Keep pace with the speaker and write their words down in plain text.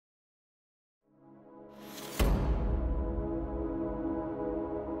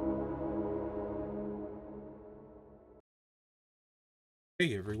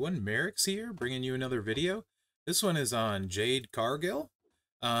Hey everyone, Mherex here, bringing you another video. This one is on Jade Cargill,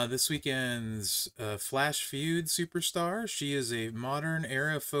 this weekend's Flash Feud superstar. She is a modern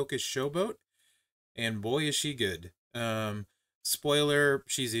era focused showboat, and boy is she good. Spoiler,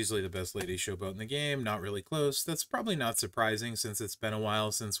 she's easily the best lady showboat in the game, not really close. That's probably not surprising since it's been a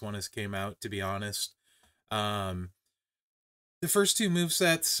while since one has came out, to be honest. The first two move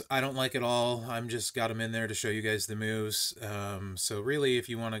sets, I don't like at all. I'm just got them in there to show you guys the moves. So really, if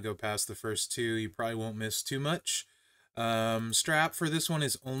you want to go past the first two, you probably won't miss too much. Strap for this one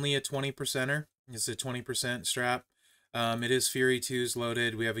is only a 20%er. It's a 20% strap. It is Fury 2's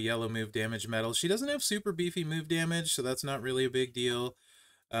loaded. We have a yellow move damage medal. She doesn't have super beefy move damage, so that's not really a big deal.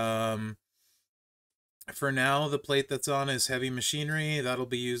 For now, the plate that's on is heavy machinery. That'll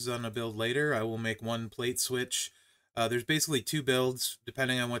be used on a build later. I will make one plate switch. There's basically two builds,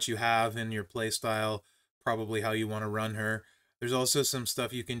 depending on what you have in your playstyle, probably how you want to run her. There's also some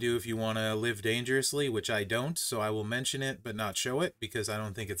stuff you can do if you want to live dangerously, which I don't, so I will mention it but not show it because I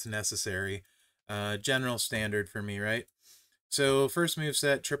don't think it's necessary. General standard for me, right? So first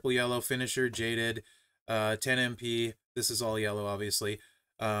moveset, triple yellow finisher, Jaded, 10 MP. This is all yellow, obviously.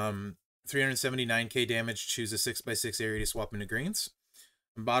 379k damage, choose a 6x6 area to swap into greens.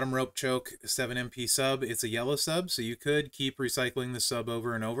 Bottom rope choke, 7 MP sub. It's a yellow sub, so you could keep recycling the sub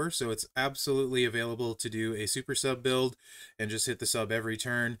over and over. So it's absolutely available to do a super sub build and just hit the sub every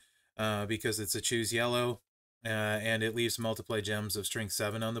turn because it's a choose yellow and it leaves multiply gems of strength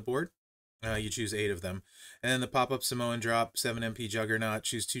 7 on the board. You choose 8 of them. And then the pop-up Samoan drop, 7 MP Juggernaut.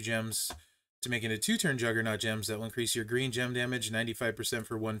 Choose 2 gems to make into 2-turn Juggernaut gems that will increase your green gem damage 95%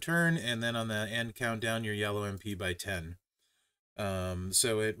 for 1 turn. And then on the end countdown, your yellow MP by 10.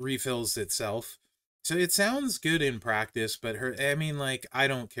 So it refills itself. So it sounds good in practice, but I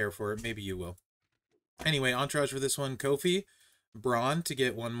don't care for it. Maybe you will. Anyway, entourage for this one, Kofi, Brawn to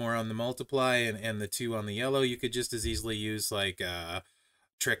get 1 more on the multiply and the 2 on the yellow. You could just as easily use like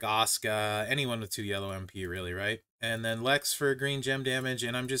Trick Asuka, anyone with 2 yellow MP really, right? And then Lex for green gem damage,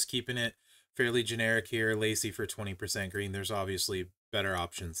 and I'm just keeping it fairly generic here. Lacey for 20% green. There's obviously better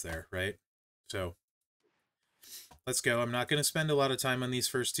options there, right? So let's go. I'm not going to spend a lot of time on these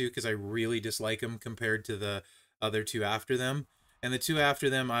first two because I really dislike them compared to the other two after them. And the two after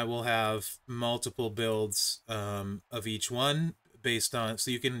them, I will have multiple builds of each one based on,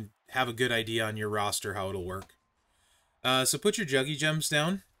 so you can have a good idea on your roster how it'll work. So put your Juggy Gems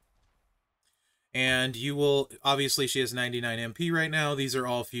down. And you will, obviously she has 99 MP right now. These are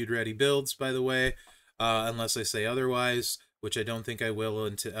all feud-ready builds, by the way, unless I say otherwise, which I don't think I will.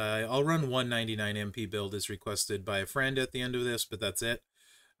 Until I'll run 199 MP build as requested by a friend at the end of this, but that's it.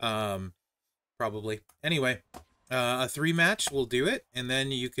 Probably. Anyway, a 3-match will do it, and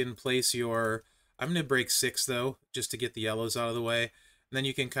then you can place your... I'm going to break 6, though, just to get the yellows out of the way. And then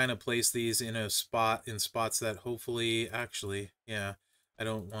you can kind of place these in a spot, in spots that hopefully... Actually, yeah, I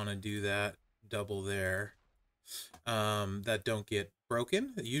don't want to do that double there. That don't get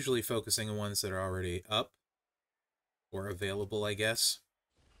broken. Usually focusing on ones that are already up. Or available, I guess.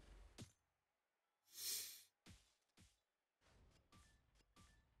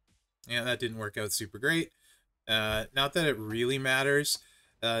 Yeah, that didn't work out super great. Not that it really matters.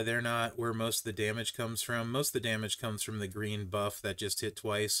 They're not where most of the damage comes from. Most of the damage comes from the green buff that just hit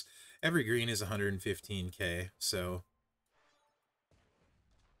twice. Every green is 115k, so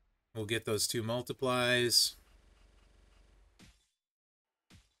we'll get those 2 multiplies.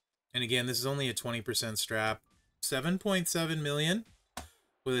 And again, this is only a 20% strap. 7.7 million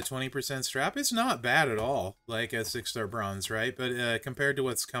with a 20% strap. It's not bad at all, like a 6-star bronze, right? But compared to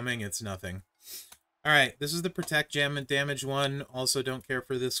what's coming, it's nothing. All right, this is the Protect Gem and Damage one. Also don't care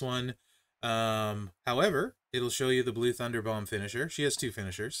for this one. However, it'll show you the Blue Thunder Bomb finisher. She has 2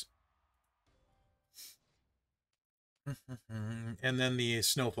 finishers. And then the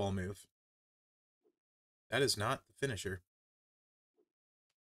Snowfall move. That is not the finisher.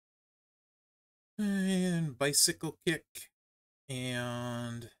 And Bicycle Kick.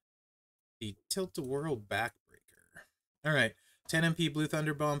 And the Tilt-A-Whirl Backbreaker. All right, 10 MP Blue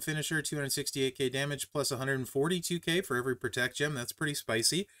Thunder Bomb finisher, 268k damage, plus 142k for every Protect Gem. That's pretty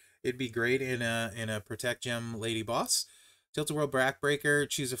spicy. It'd be great in a Protect Gem Lady Boss. Tilt-A-Whirl Backbreaker,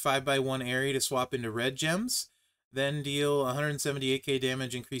 choose a 5x1 area to swap into red gems. Then deal 178k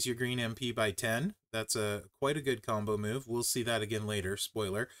damage, increase your green MP by 10. That's quite a good combo move. We'll see that again later,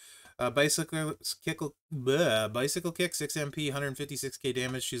 spoiler. Bicycle Kick, 6 MP, 156k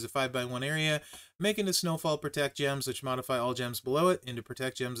damage, choose a 5x1 area, make into Snowfall Protect Gems, which modify all gems below it into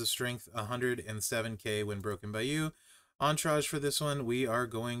Protect Gems of strength 107k when broken by you. Entourage for this one, we are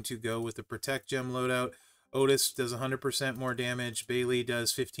going to go with the Protect Gem loadout. Otis does 100% more damage. Bailey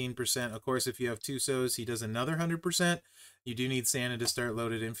does 15%. Of course, if you have Tusos, he does another 100%. You do need Santa to start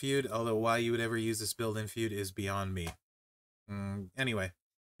loaded in feud, although why you would ever use this build in feud is beyond me. Anyway,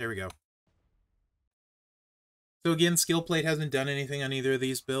 there we go. So again, skill plate hasn't done anything on either of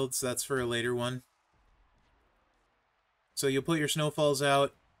these builds. That's for a later one. So you'll put your snowfalls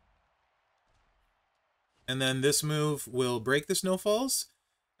out, and then this move will break the snowfalls,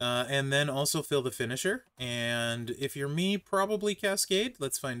 and then also fill the finisher. And if you're me, probably Cascade.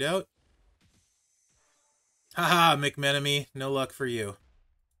 Let's find out. Haha, McMenemy, no luck for you.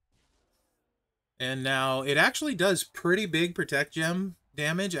 And now it actually does pretty big protect gem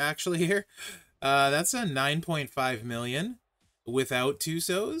damage actually here. That's a 9.5 million without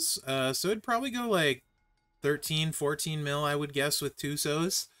Tusos. So it'd probably go like 13, 14 mil, I would guess, with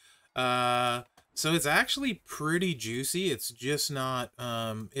Tusos. So it's actually pretty juicy. It's just not,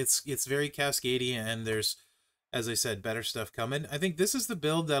 it's very cascadey, and there's, as I said, better stuff coming. I think this is the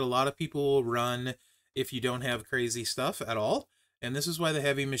build that a lot of people will run if you don't have crazy stuff at all. And this is why the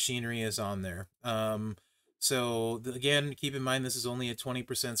heavy machinery is on there. So again, keep in mind, this is only a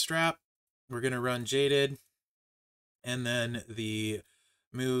 20% strap. We're going to run Jaded. And then the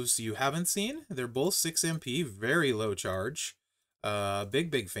moves you haven't seen, they're both 6 MP, very low charge.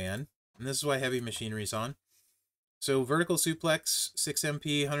 Big fan. And this is why heavy machinery is on. So vertical suplex, 6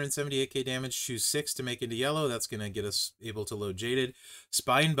 MP, 178k damage, choose 6 to make into yellow. That's going to get us able to load Jaded.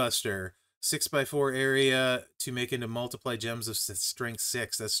 Spine Buster, 6x4 area to make into multiply gems of strength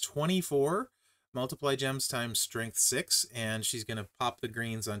 6. That's 24 multiply gems times strength 6, and she's going to pop the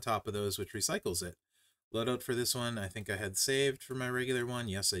greens on top of those, which recycles it. Loadout for this one, I think I had saved for my regular one.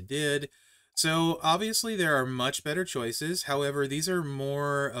 Yes, I did. So obviously there are much better choices. However, these are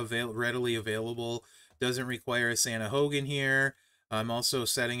more readily available. Doesn't require a Santa Hogan here. I'm also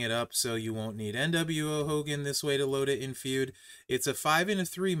setting it up so you won't need NWO Hogan this way to load it in feud. It's a 5 in a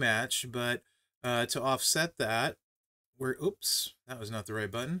 3 match, but to offset that, oops, that was not the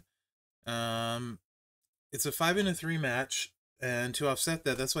right button. It's a 5 in a 3 match, and to offset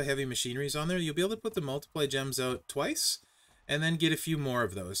that, that's why heavy machinery is on there. You'll be able to put the multiply gems out twice, and then get a few more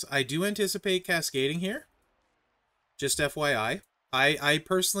of those. I do anticipate cascading here, just FYI. I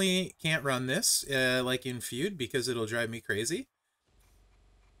personally can't run this like in feud because it'll drive me crazy.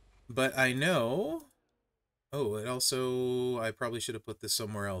 But I know... Oh, it also... I probably should have put this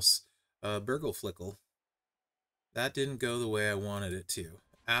somewhere else. Burgle Flickle. That didn't go the way I wanted it to.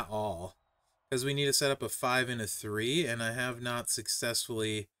 At all. Because we need to set up a 5 and a 3, and I have not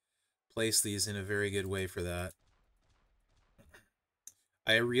successfully placed these in a very good way for that.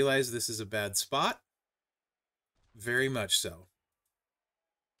 I realize this is a bad spot. Very much so.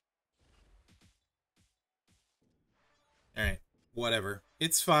 Alright, whatever.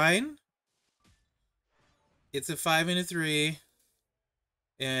 It's fine. It's a 5 and a 3.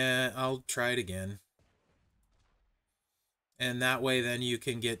 And I'll try it again. And that way then you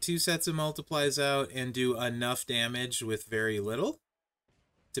can get 2 sets of multiplies out and do enough damage with very little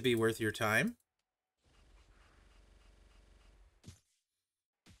to be worth your time.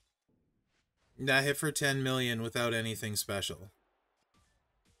 That hit for 10 million without anything special.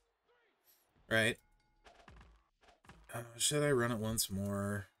 Right? Should I run it once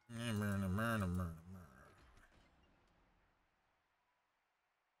more?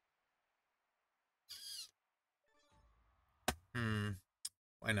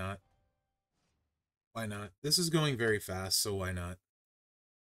 Why not? Why not? This is going very fast, so why not?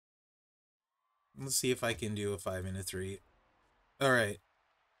 Let's see if I can do a 5 and a 3. Alright.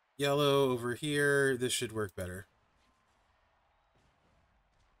 Yellow over here. This should work better.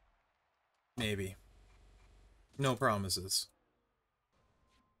 Maybe. No promises.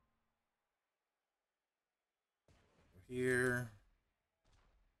 Here.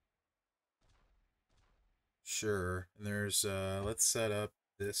 Sure. And there's, let's set up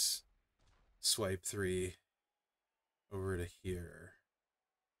this swipe 3 over to here.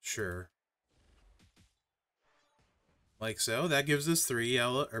 Sure. Like so. That gives us 3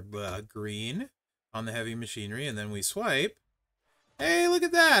 yellow, or green on the heavy machinery, and then we swipe. Hey, look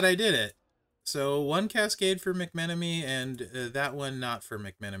at that! I did it! So, 1 cascade for McMenemy, and that one not for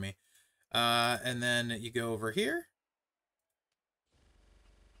McMenemy. And then you go over here.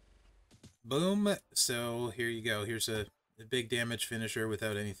 Boom. So, here you go. Here's a big damage finisher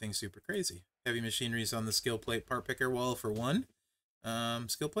without anything super crazy. Heavy machinery's on the skill plate part picker wall for 1.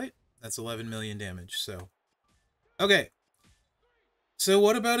 Skill plate? That's 11 million damage, so... Okay. So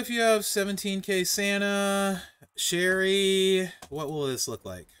what about if you have 17k Santa, Sherry? What will this look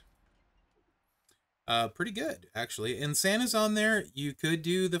like? Pretty good, actually. And Santa's on there. You could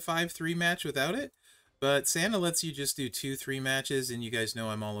do the 5-3 match without it. But Santa lets you just do 2-3 matches, and you guys know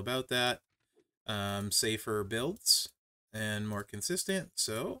I'm all about that. Safer builds and more consistent.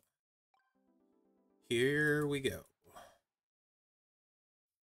 So here we go.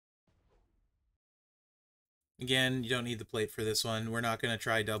 Again, you don't need the plate for this one. We're not going to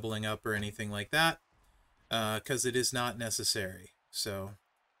try doubling up or anything like that, because it is not necessary. So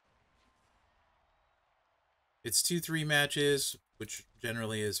it's 2-3 matches, which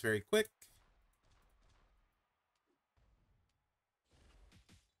generally is very quick.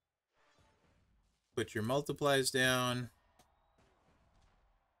 Put your multiplies down.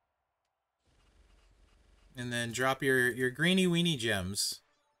 And then drop your greeny weeny gems.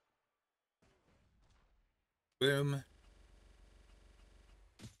 Boom.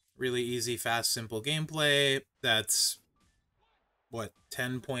 Really easy, fast, simple gameplay. That's, what,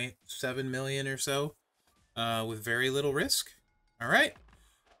 10.7 million or so? With very little risk. Alright.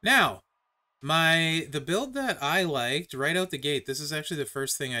 Now, the build that I liked right out the gate, this is actually the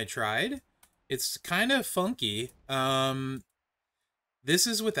first thing I tried. It's kind of funky. This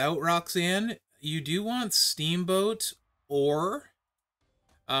is without Roxanne. You do want Steamboat or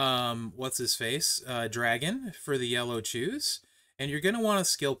what's his face? Dragon for the yellow choose. And you're going to want a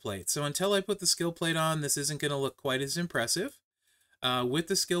skill plate. So until I put the skill plate on, this isn't going to look quite as impressive. With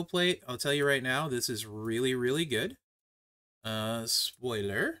the skill plate, I'll tell you right now, this is really, really good.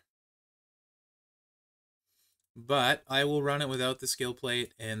 Spoiler. But I will run it without the skill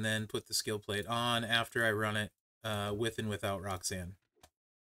plate and then put the skill plate on after I run it with and without Roxanne.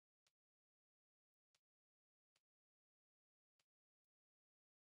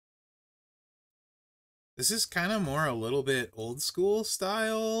 This is kind of more a little bit old school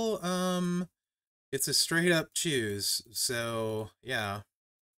style. It's a straight up choose, so yeah.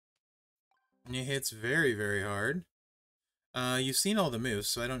 And it hits very, very hard. You've seen all the moves,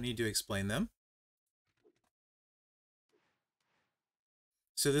 so I don't need to explain them.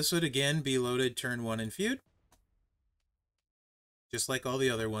 So this would again be loaded turn 1 and feud. Just like all the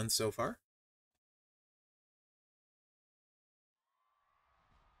other ones so far.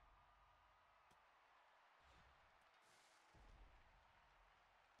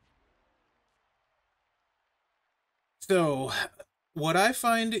 So, what I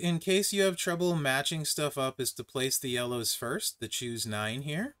find in case you have trouble matching stuff up is to place the yellows first, the choose 9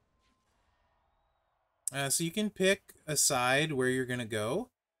 here. So you can pick a side where you're going to go.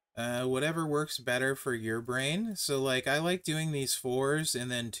 Whatever works better for your brain. So, like, I like doing these 4s and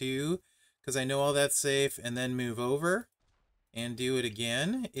then 2, because I know all that's safe, and then move over and do it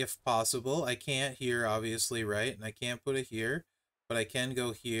again, if possible. I can't here, obviously, right? And I can't put it here, but I can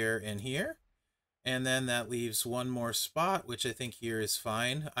go here and here. And then that leaves one more spot, which I think here is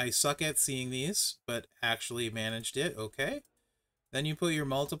fine. I suck at seeing these, but actually managed it. Okay. Then you put your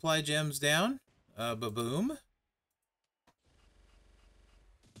multiply gems down. Ba-boom.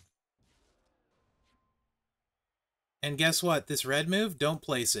 And guess what? This red move, don't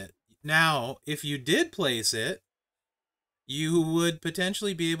place it. Now, if you did place it, you would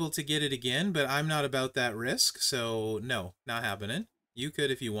potentially be able to get it again, but I'm not about that risk, so no, not happening. You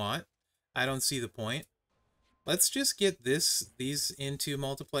could if you want. I don't see the point. Let's just get these into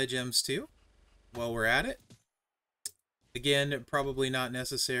multiply gems too, while we're at it. Again, probably not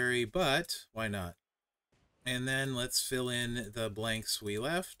necessary, but why not? And then let's fill in the blanks we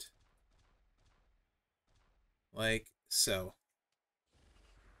left. Like so.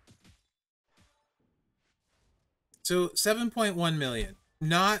 So 7.1 million.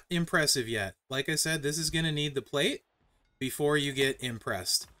 Not impressive yet. Like I said, this is going to need the plate before you get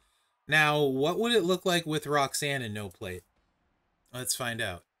impressed. Now, what would it look like with Roxanne and no plate? Let's find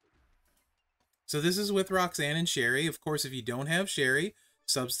out. So this is with Roxanne and Sherry. Of course, if you don't have Sherry,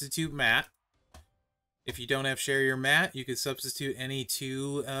 substitute Matt. If you don't have Sherry or Matt, you could substitute any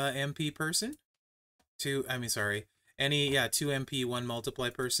 2 MP person. Any 2 MP, 1 multiply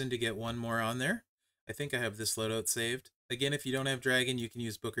person to get 1 more on there. I think I have this loadout saved. Again, if you don't have Dragon, you can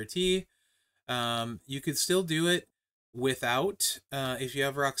use Booker T. You could still do it without, if you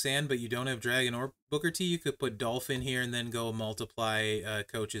have Roxanne, but you don't have Dragon or Booker T, you could put Dolphin here and then go multiply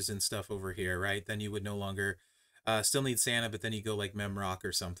coaches and stuff over here, right? Then you would no longer, still need Santa, but then you go like Mherex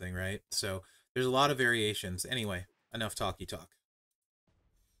or something, right? So there's a lot of variations. Anyway, enough talky talk.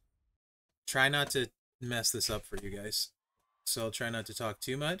 Try not to mess this up for you guys. So I'll try not to talk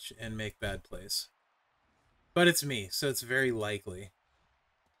too much and make bad plays. But it's me, so it's very likely.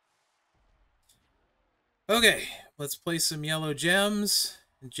 Okay, let's play some yellow gems.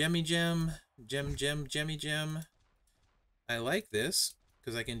 Gemmy gem, gemmy gem. I like this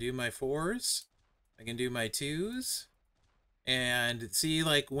because I can do my 4s. I can do my 2s. And see,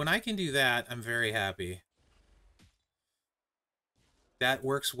 like, when I can do that, I'm very happy. That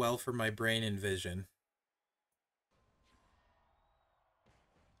works well for my brain and vision.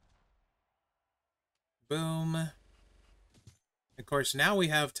 Boom. Of course, now we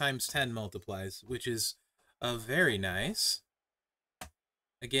have times 10 multiplies, which is very nice.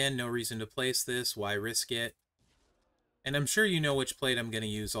 Again, no reason to place this. Why risk it? And I'm sure you know which plate I'm going to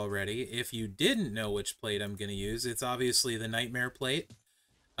use already. If you didn't know which plate I'm going to use, it's obviously the Nightmare plate,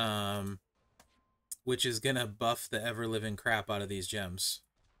 which is going to buff the ever-living crap out of these gems.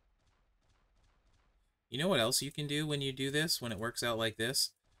 You know what else you can do when you do this, when it works out like this?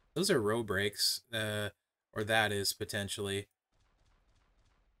 Those are row breaks, or that is potentially.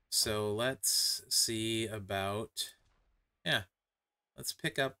 So let's see about... Yeah, let's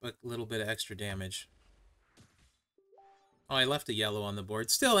pick up a little bit of extra damage. Oh, I left a yellow on the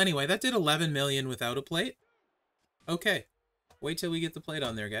board. Still, anyway, that did 11 million without a plate. Okay. Wait till we get the plate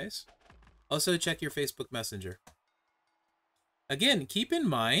on there, guys. Also, check your Facebook Messenger. Again, keep in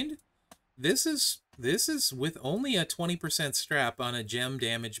mind, this is with only a 20% strap on a gem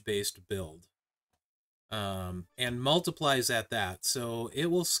damage-based build. And multiplies at that. So it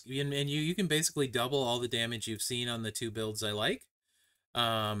will, and you can basically double all the damage you've seen on the 2 builds I like.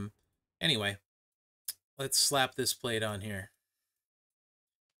 Anyway, let's slap this plate on here.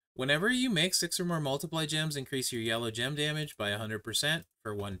 Whenever you make 6 or more multiply gems, increase your yellow gem damage by 100%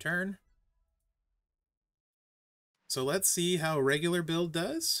 for 1 turn. So let's see how regular build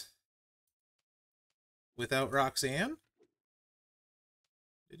does without Roxanne.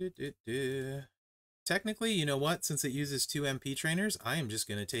 Technically, you know what? Since it uses 2 MP trainers, I am just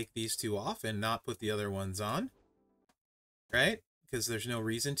going to take these 2 off and not put the other ones on. Right? Because there's no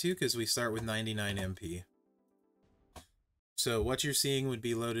reason to, because we start with 99 MP. So what you're seeing would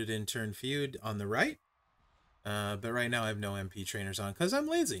be loaded in turn feud on the right. But right now I have no MP trainers on because I'm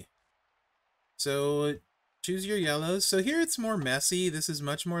lazy. So choose your yellows. So here it's more messy. This is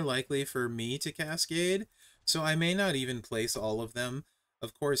much more likely for me to cascade. So I may not even place all of them.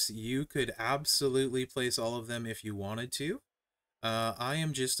 Of course, you could absolutely place all of them if you wanted to. I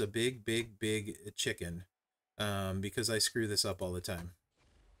am just a big chicken because I screw this up all the time.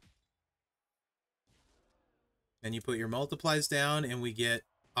 And you put your multiplies down and we get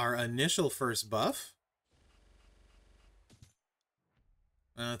our initial first buff.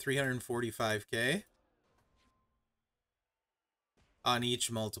 345k on each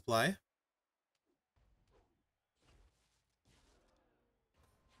multiply.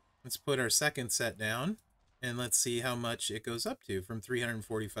 Let's put our second set down and let's see how much it goes up to from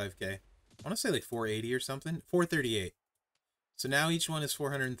 345k. I want to say like 480 or something. 438. So now each one is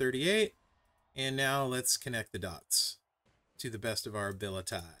 438. And now let's connect the dots to the best of our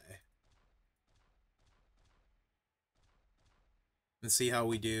ability. And see how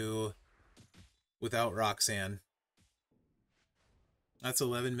we do without Roxanne. That's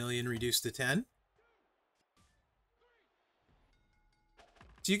 11 million reduced to 10.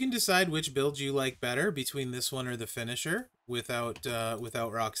 So you can decide which build you like better between this one or the finisher without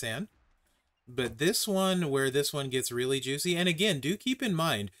Roxanne. But this one, where this one gets really juicy, and again, do keep in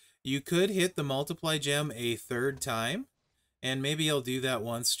mind, you could hit the multiply gem a 3rd time, and maybe I'll do that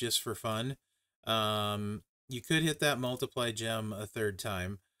once just for fun. You could hit that multiply gem a 3rd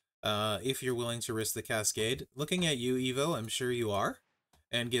time if you're willing to risk the cascade. Looking at you, Evo, I'm sure you are,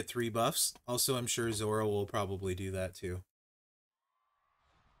 and get 3 buffs. Also, I'm sure Zora will probably do that too.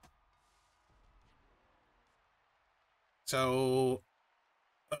 So,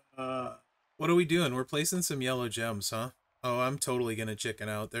 what are we doing? We're placing some yellow gems, huh? Oh, I'm totally gonna chicken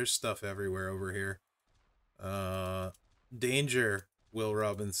out. There's stuff everywhere over here. Danger, Will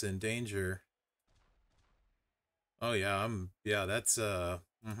Robinson, danger. Oh yeah, that's I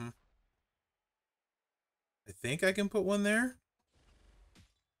think I can put one there.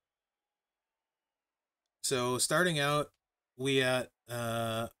 So starting out, we at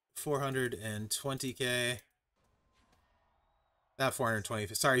 420k. Not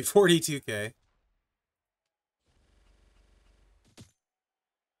 420, sorry, 42k.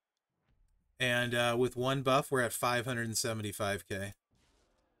 And with 1 buff, we're at 575k.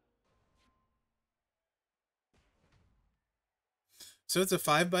 So it's a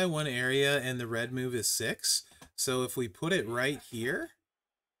 5x1 area, and the red move is 6. So if we put it right here,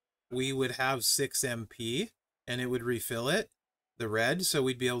 we would have 6 MP, and it would refill it, the red, so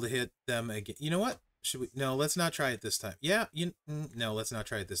we'd be able to hit them again. You know what? Should we? No, let's not try it this time. Yeah, no, let's not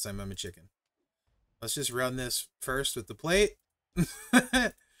try it this time. I'm a chicken. Let's just run this first with the plate.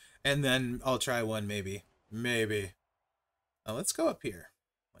 And then I'll try one, maybe. Maybe. Now let's go up here,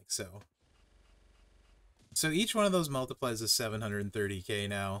 like so. So each one of those multiplies to 730k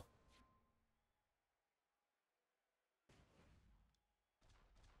now.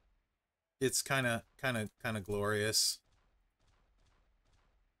 It's kind of glorious.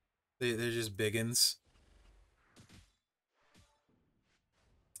 They're just biggins.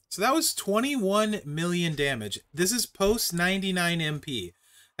 So that was 21 million damage. This is post 99 MP.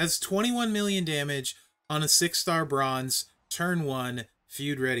 That's 21 million damage on a 6-star bronze, turn 1,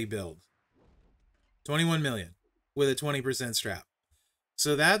 feud ready build. 21 million with a 20% strap.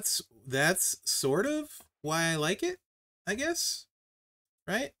 So that's sort of why I like it, I guess.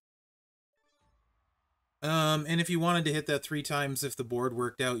 Right? And if you wanted to hit that 3 times if the board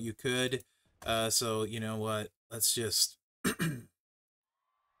worked out, you could. So you know what? Let's just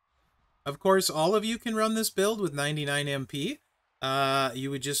Of course, all of you can run this build with 99 MP.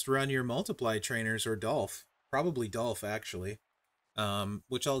 You would just run your multiply trainers or Dolph. Probably Dolph, actually.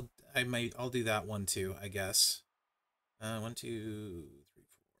 Which I'll do that one too, I guess. 1, 2, 3,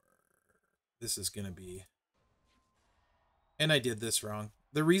 4. This is gonna be... And I did this wrong.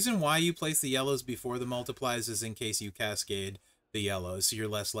 The reason why you place the yellows before the multiplies is in case you cascade the yellows, so you're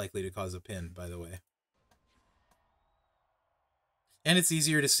less likely to cause a pin, by the way. And it's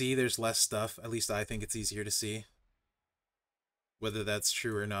easier to see. There's less stuff. At least I think it's easier to see. Whether that's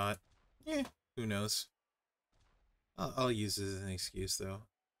true or not, who knows? I'll use it as an excuse, though.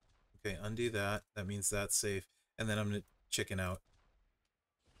 Okay, undo that. That means that's safe. And then I'm going to chicken out.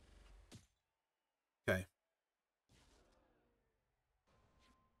 Okay.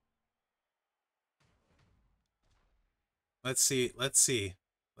 Let's see. Let's see.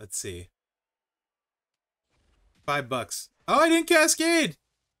 Let's see. $5. Oh, I didn't cascade!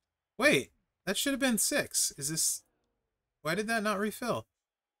 Wait, that should have been 6. Is this... Why did that not refill?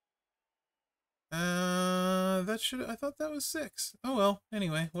 That should... I thought that was 6. Oh well,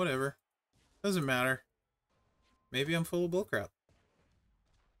 anyway, whatever. Doesn't matter. Maybe I'm full of bullcrap.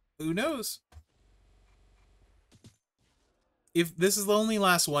 Who knows? If this is the only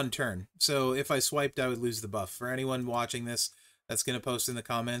last one turn, so if I swiped, I would lose the buff. For anyone watching this that's going to post in the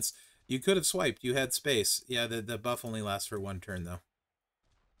comments, you could have swiped. You had space. Yeah, the buff only lasts for 1 turn, though.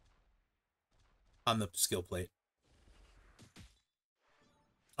 On the skill plate.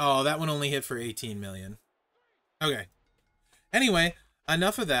 Oh, that one only hit for 18 million. Okay. Anyway,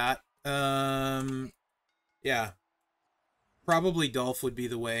 enough of that. Yeah. Probably Dolph would be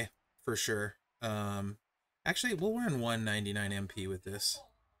the way, for sure. Actually, we'll run 199 MP with this.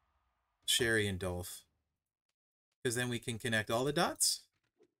 Sherry and Dolph. Because then we can connect all the dots.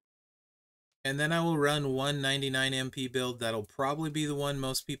 And then I will run 199 MP build. That'll probably be the one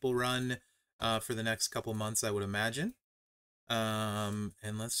most people run for the next couple months, I would imagine.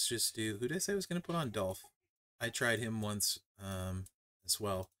 And let's just do... Who did I say I was going to put on Dolph? I tried him once as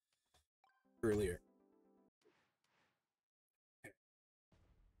well earlier.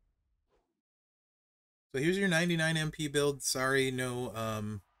 So here's your 99 MP build. Sorry,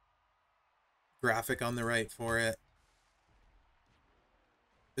 no graphic on the right for it.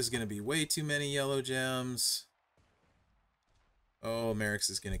 There's going to be way too many yellow gems. Oh,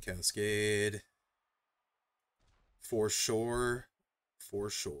 Mherex is going to cascade. For sure. For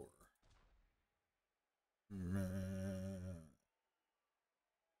sure.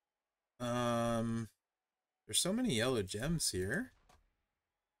 There's so many yellow gems here.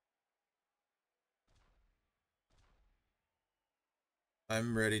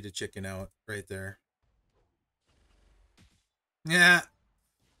 I'm ready to chicken out right there. Yeah.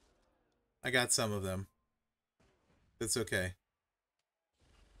 I got some of them. That's okay.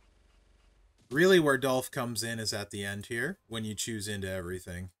 Really where Dolph comes in is at the end here, when you choose into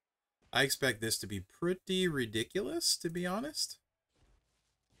everything. I expect this to be pretty ridiculous, to be honest.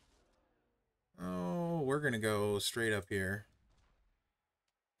 Oh, we're going to go straight up here.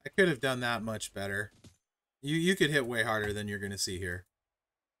 I could have done that much better. You could hit way harder than you're going to see here.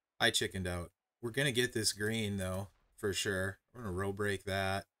 I chickened out. We're going to get this green, though, for sure. We're going to row break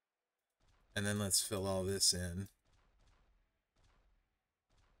that. And then let's fill all this in.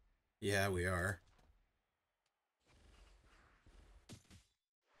 Yeah, we are.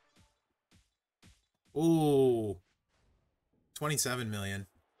 Ooh. 27 million.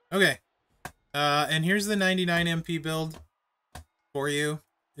 Okay. And here's the 99 MP build for you.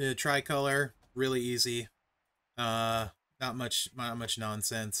 Tricolor, really easy. Not much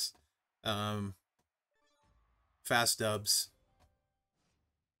nonsense. Fast dubs.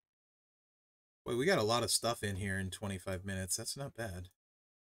 Boy, we got a lot of stuff in here in 25 minutes. That's not bad.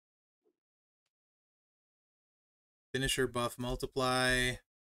 Finisher buff multiply.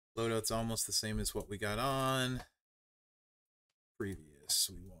 Loadout's almost the same as what we got on.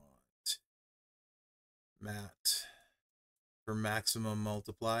 Previous, we want Matte for maximum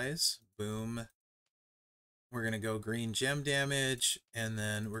multiplies. Boom. We're gonna go green gem damage, and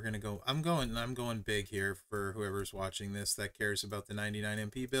then we're gonna go. I'm going big here for whoever's watching this that cares about the 99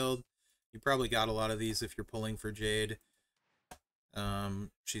 MP build. You probably got a lot of these if you're pulling for Jade.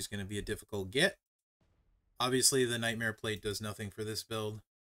 She's gonna be a difficult get. Obviously, the Nightmare Plate does nothing for this build,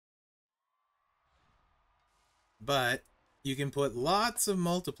 but you can put lots of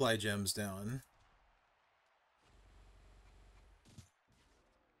multiply gems down.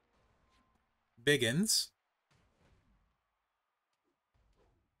 Biggins.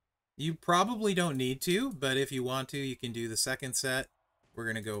 You probably don't need to, but if you want to, you can do the second set. We're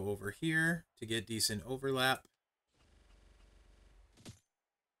going to go over here to get decent overlap,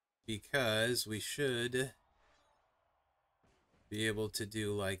 because we should be able to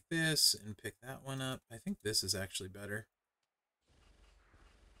do like this and pick that one up. I think this is actually better.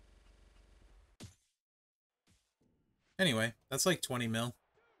 Anyway, that's like 20 mil.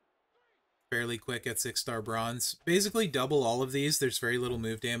 Fairly quick at 6-star bronze. Basically double all of these. There's very little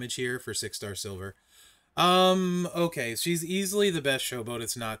move damage here for 6-star silver. Okay, she's easily the best showboat.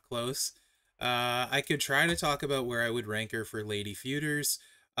 It's not close. I could try to talk about where I would rank her for lady feuders.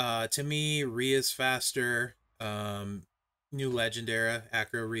 To me, Rhea's faster. New Legendara,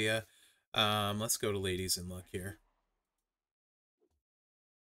 Acro Rhea. Let's go to ladies and look here.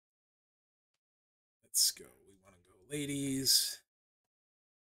 Let's go. We want to go ladies.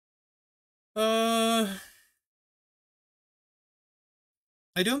 I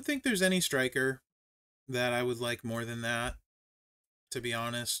don't think there's any striker that I would like more than that, to be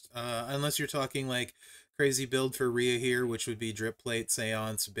honest. Unless you're talking like crazy build for Rhea here, which would be drip plate,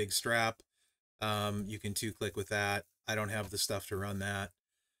 seance, big strap. You can 2-click with that. I don't have the stuff to run that.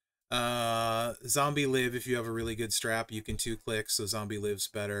 Zombie live, if you have a really good strap, you can 2-click, so zombie lives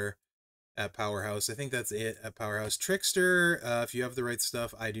better at Powerhouse. I think that's it at Powerhouse. Trickster, if you have the right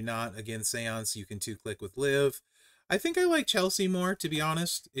stuff. I do not. Again, seance, you can 2-click with live. I think I like Chelsea more, to be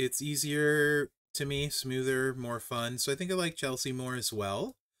honest. It's easier to me, smoother, more fun. So I think I like Chelsea more as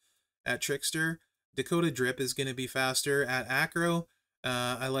well at Trickster. Dakota Drip is going to be faster at Acro.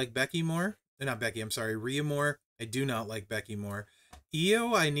 I like Becky more. Not Becky, I'm sorry, Rhea more. I do not like Becky more.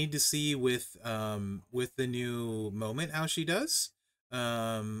 EO, I need to see with the new moment how she does.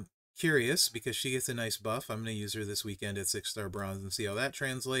 Curious, because she gets a nice buff. I'm going to use her this weekend at 6-star bronze and see how that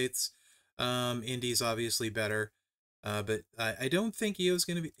translates. Indy's obviously better. But I don't think EO's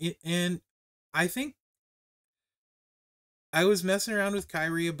going to be... And I think... I was messing around with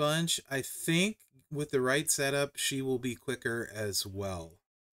Kyrie a bunch. I think with the right setup, she will be quicker as well.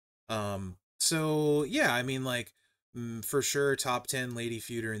 So, yeah, I mean, like, for sure, top 10 lady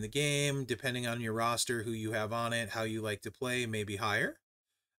feuder in the game. Depending on your roster, who you have on it, how you like to play, maybe higher.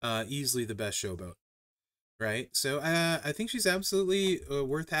 Easily the best showboat, right? So I think she's absolutely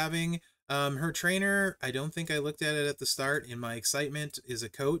worth having. Her trainer, I don't think I looked at it at the start. In my excitement, is a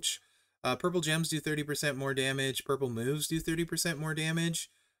coach. Purple gems do 30% more damage. Purple moves do 30% more damage.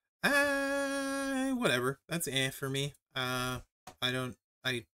 Whatever. That's for me. I'm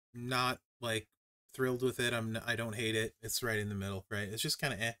not like thrilled with it. I don't hate it. It's right in the middle, right? It's just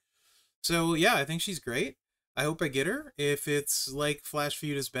kind of So yeah, I think she's great. I hope I get her. If it's like Flash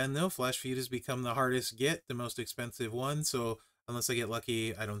Feud has been, though, Flash Feud has become the hardest get, the most expensive one. So unless I get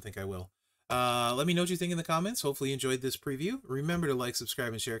lucky, I don't think I will. Let me know what you think in the comments. Hopefully you enjoyed this preview. Remember to like,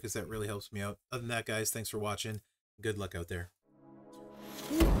 subscribe, and share, because that really helps me out. Other than that, guys, thanks for watching. Good luck out there.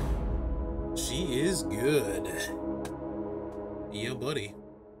 She is good. Yeah, buddy.